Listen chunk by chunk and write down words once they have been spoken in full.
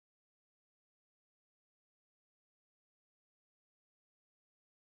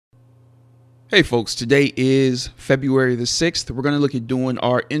Hey folks, today is February the 6th. We're going to look at doing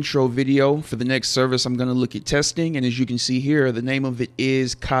our intro video. For the next service, I'm going to look at testing. And as you can see here, the name of it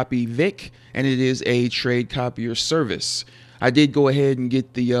is CopyVic, and it is a trade copier service. I did go ahead and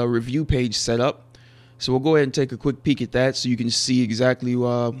get the review page set up. So we'll go ahead and take a quick peek at that so you can see exactly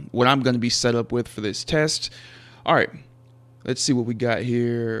what I'm going to be set up with for this test. All right. Let's see what we got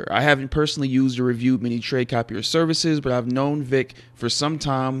here. I haven't personally used or reviewed many trade copier services, but I've known Vic for some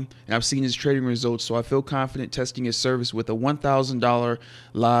time and I've seen his trading results, so I feel confident testing his service with a $1,000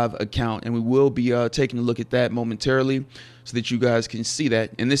 live account. And we will be taking a look at that momentarily so that you guys can see that.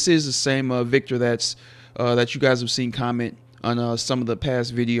 And this is the same Victor that you guys have seen comment on some of the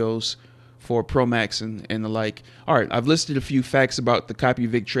past videos for ProMax and the like. All right, I've listed a few facts about the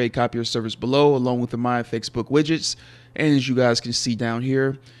CopyVic Trade Copier service below, along with the myfxbook widgets. And as you guys can see down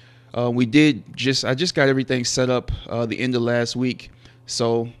here, I just got everything set up the end of last week,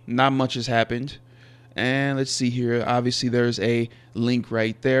 so not much has happened. And let's see here. Obviously, there's a link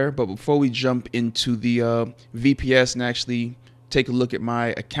right there. But before we jump into the VPS and actually take a look at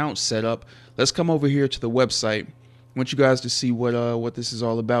my account setup, let's come over here to the website. I want you guys to see what this is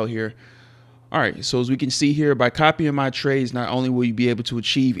all about here. All right, so as we can see here, by copying my trades, not only will you be able to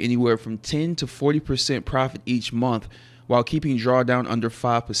achieve anywhere from 10 to 40% profit each month while keeping drawdown under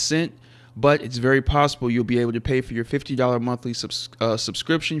 5%, but it's very possible you'll be able to pay for your $50 monthly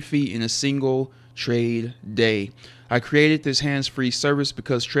subscription fee in a single trade day. I created this hands-free service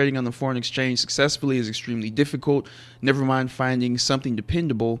because trading on the foreign exchange successfully is extremely difficult, never mind finding something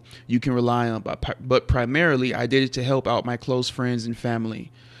dependable you can rely on, but primarily I did it to help out my close friends and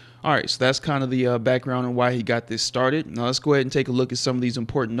family. All right, so that's kind of the background on why he got this started. Now let's go ahead and take a look at some of these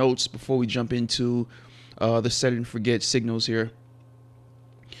important notes before we jump into the set and forget signals here.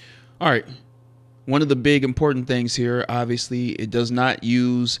 All right, one of the big important things here, obviously, it does not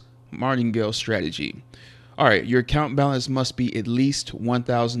use Martingale strategy. All right, your account balance must be at least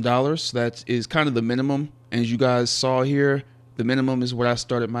 $1,000. So that is kind of the minimum. And as you guys saw here, the minimum is what I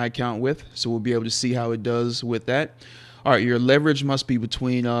started my account with. So we'll be able to see how it does with that. All right, your leverage must be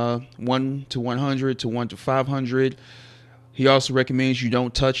between 1 to 100 to 1 to 500. He also recommends you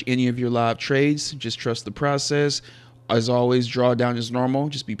don't touch any of your live trades. Just trust the process. As always, drawdown is normal.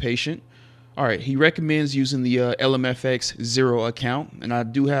 Just be patient. All right, he recommends using the LMFX 0 account. And I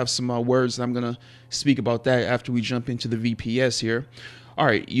do have some words that I'm going to speak about that after we jump into the VPS here. All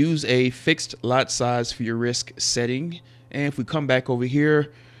right, use a fixed lot size for your risk setting. And if we come back over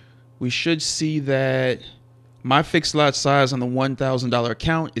here, we should see that my fixed lot size on the $1,000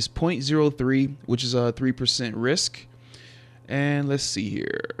 account is 0.03, which is a 3% risk. And let's see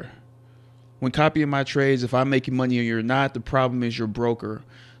here. When copying my trades, if I'm making money or you're not, the problem is your broker.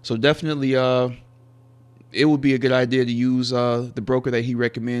 So definitely it would be a good idea to use the broker that he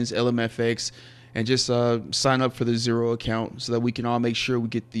recommends, LMFX, and just sign up for the 0 account so that we can all make sure we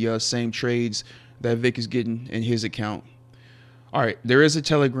get the same trades that Vic is getting in his account. All right, there is a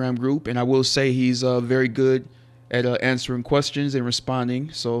Telegram group, and I will say he's very good at answering questions and responding,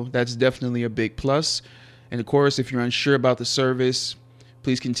 so that's definitely a big plus. And of course, if you're unsure about the service,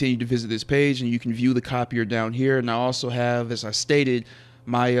 please continue to visit this page, and you can view the copier down here. And I also have, as I stated,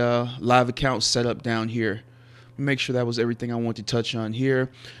 my live account set up down here. Make sure that was everything I want to touch on here.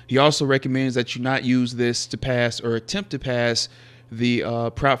 He also recommends that you not use this to pass or attempt to pass the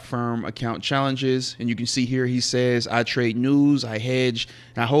prop firm account challenges. And you can see here he says I trade news, I hedge,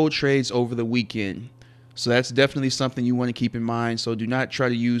 and I hold trades over the weekend. So that's definitely something you want to keep in mind. So do not try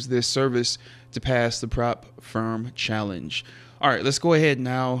to use this service to pass the prop firm challenge. All right, let's go ahead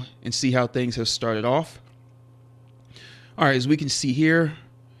now and see how things have started off. All right, as we can see here,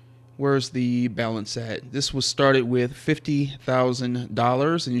 where's the balance at? This was started with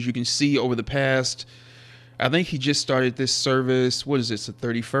 $50,000, and as you can see over the past, I think he just started this service, what is this, the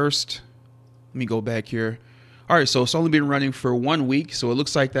 31st? Let me go back here. All right, so it's only been running for 1 week, so it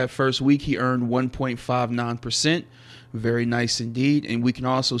looks like that first week he earned 1.59%. Very nice indeed. And we can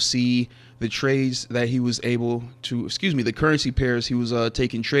also see the trades that he was able to, the currency pairs he was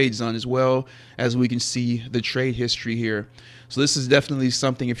taking trades on, as well as we can see the trade history here. So this is definitely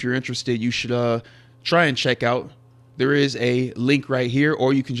something, if you're interested, you should try and check out. There is a link right here,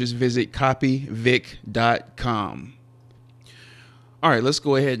 or you can just visit CopyVic.com. All right, let's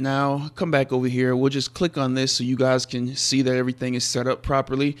go ahead now. Come back over here. We'll just click on this so you guys can see that everything is set up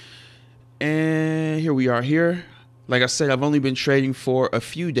properly. And here we are here. Like I said, I've only been trading for a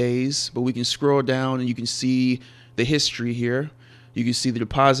few days, but we can scroll down and you can see the history here. You can see the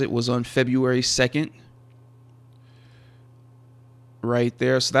deposit was on February 2nd. Right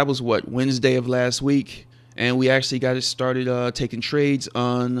there. So that was what, Wednesday of last week. and we actually got it started taking trades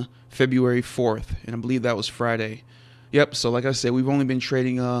on February 4th, and I believe that was Friday. Yep, so like I said, we've only been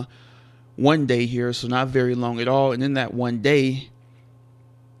trading 1 day here, so not very long at all, and in that 1 day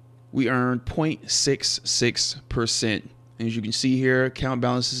we earned 0.66%. And as you can see here, account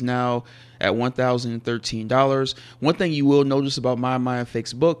balance is now at $1,013. One thing you will notice about my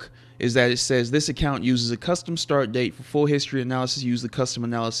myfxbook is that it says this account uses a custom start date. For full history analysis, use the custom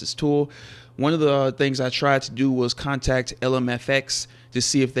analysis tool. One of the things I tried to do was contact LMFX to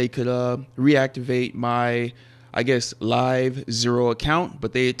see if they could reactivate my, I guess, live zero account,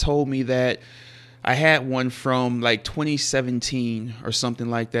 but they had told me that I had one from like 2017 or something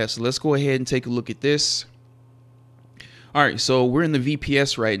like that. So let's go ahead and take a look at this. All right, so we're in the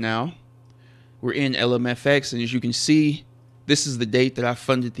VPS right now. We're in LMFX, and as you can see, this is the date that I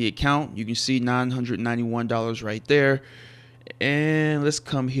funded the account. You can see $991 right there. And let's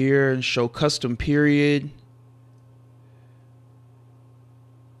come here and show custom period.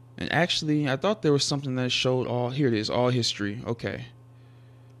 And actually, I thought there was something that showed all, here it is, all history. Okay.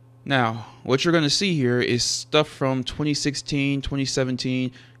 Now, what you're going to see here is stuff from 2016,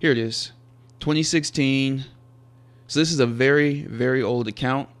 2017. Here it is, 2016. So this is a very, very old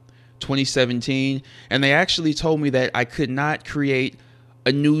account, 2017. And they actually told me that I could not create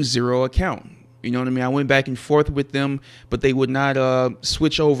a new zero account. You know what I mean? I went back and forth with them, but they would not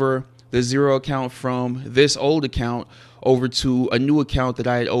switch over the zero account from this old account over to a new account that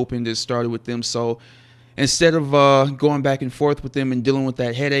I had opened and started with them. So instead of going back and forth with them and dealing with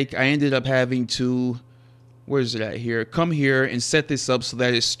that headache, I ended up having to, where's it at here? Come here and set this up so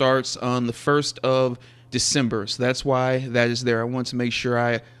that it starts on the 1st of December. So that's why that is there. I want to make sure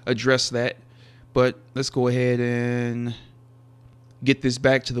I address that. But let's go ahead and get this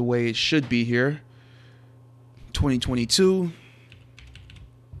back to the way it should be here. 2022.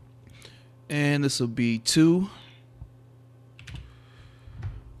 And this will be 2.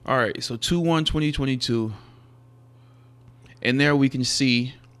 All right, so 2/1/2022. And there we can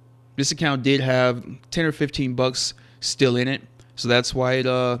see this account did have 10 or 15 bucks still in it. So that's why it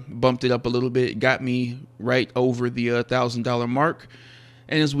bumped it up a little bit. It got me right over the $1,000 mark.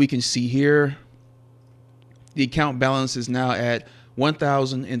 And as we can see here, the account balance is now at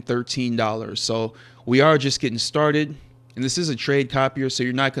 $1,013. So we are just getting started. And this is a trade copier, so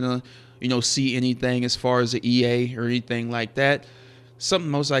you're not going to, see anything as far as the EA or anything like that.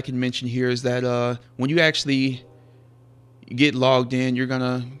 Something else I can mention here is that when you actually get logged in, you're going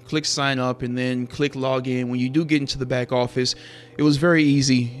to click sign up and then click log in. When you do get into the back office, it was very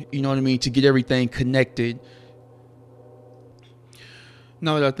easy, to get everything connected.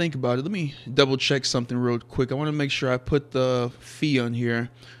 Now that I think about it, let me double check something real quick. I want to make sure I put the fee on here.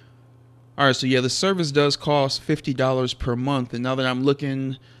 All right, so yeah, the service does cost $50 per month. And now that I'm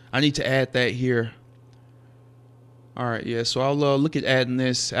looking, I need to add that here. All right, yeah, so I'll look at adding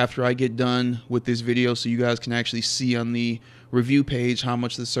this after I get done with this video so you guys can actually see on the review page how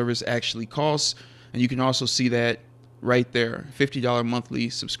much the service actually costs. And you can also see that right there, $50 monthly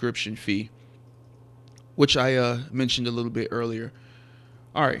subscription fee, which I mentioned a little bit earlier.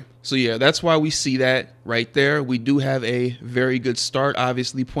 All right, so yeah, that's why we see that right there. We do have a very good start,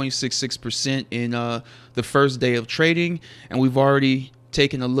 obviously 0.66% in the first day of trading. And we've already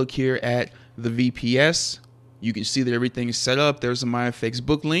taken a look here at the VPS. You can see that everything is set up. There's a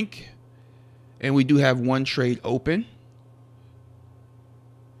myfxbook link. And we do have one trade open.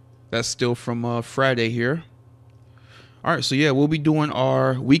 That's still from Friday here. All right, so yeah, we'll be doing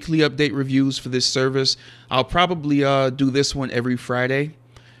our weekly update reviews for this service. I'll probably do this one every Friday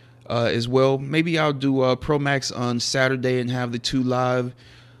as well. Maybe I'll do Pro Max on Saturday and have the 2 live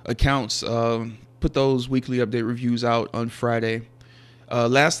accounts. Put those weekly update reviews out on Friday.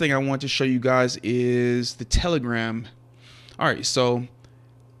 Last thing I want to show you guys is the Telegram. All right, so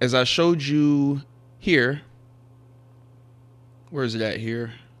as I showed you here, where is it at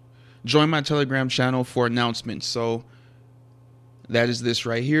here? Join my Telegram channel for announcements. So that is this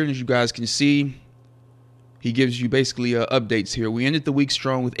right here. And as you guys can see, he gives you basically updates here. We ended the week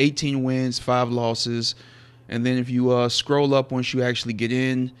strong with 18 wins, 5 losses. And then if you scroll up once you actually get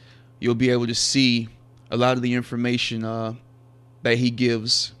in, you'll be able to see a lot of the information that he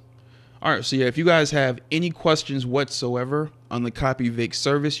gives. All right, so yeah, if you guys have any questions whatsoever on the CopyVic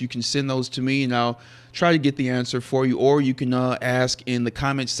service, you can send those to me and I'll try to get the answer for you, or you can ask in the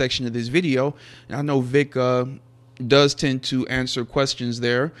comments section of this video. And I know Vic does tend to answer questions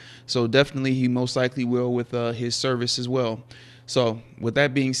there, so definitely he most likely will with his service as well. So with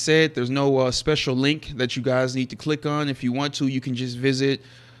that being said, there's no special link that you guys need to click on. If you want to, you can just visit,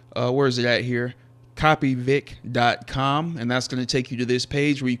 where is it at here? CopyVic.com, and that's going to take you to this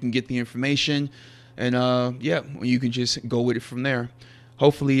page where you can get the information. And yeah, you can just go with it from there.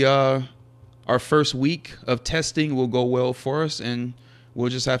 Hopefully our first week of testing will go well for us, and we'll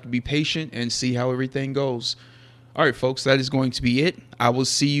just have to be patient and see how everything goes. All right, folks, that is going to be it. I will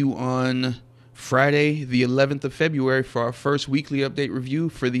see you on Friday, the 11th of February for our first weekly update review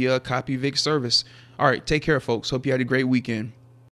for the CopyVic service. All right, take care, folks. Hope you had a great weekend.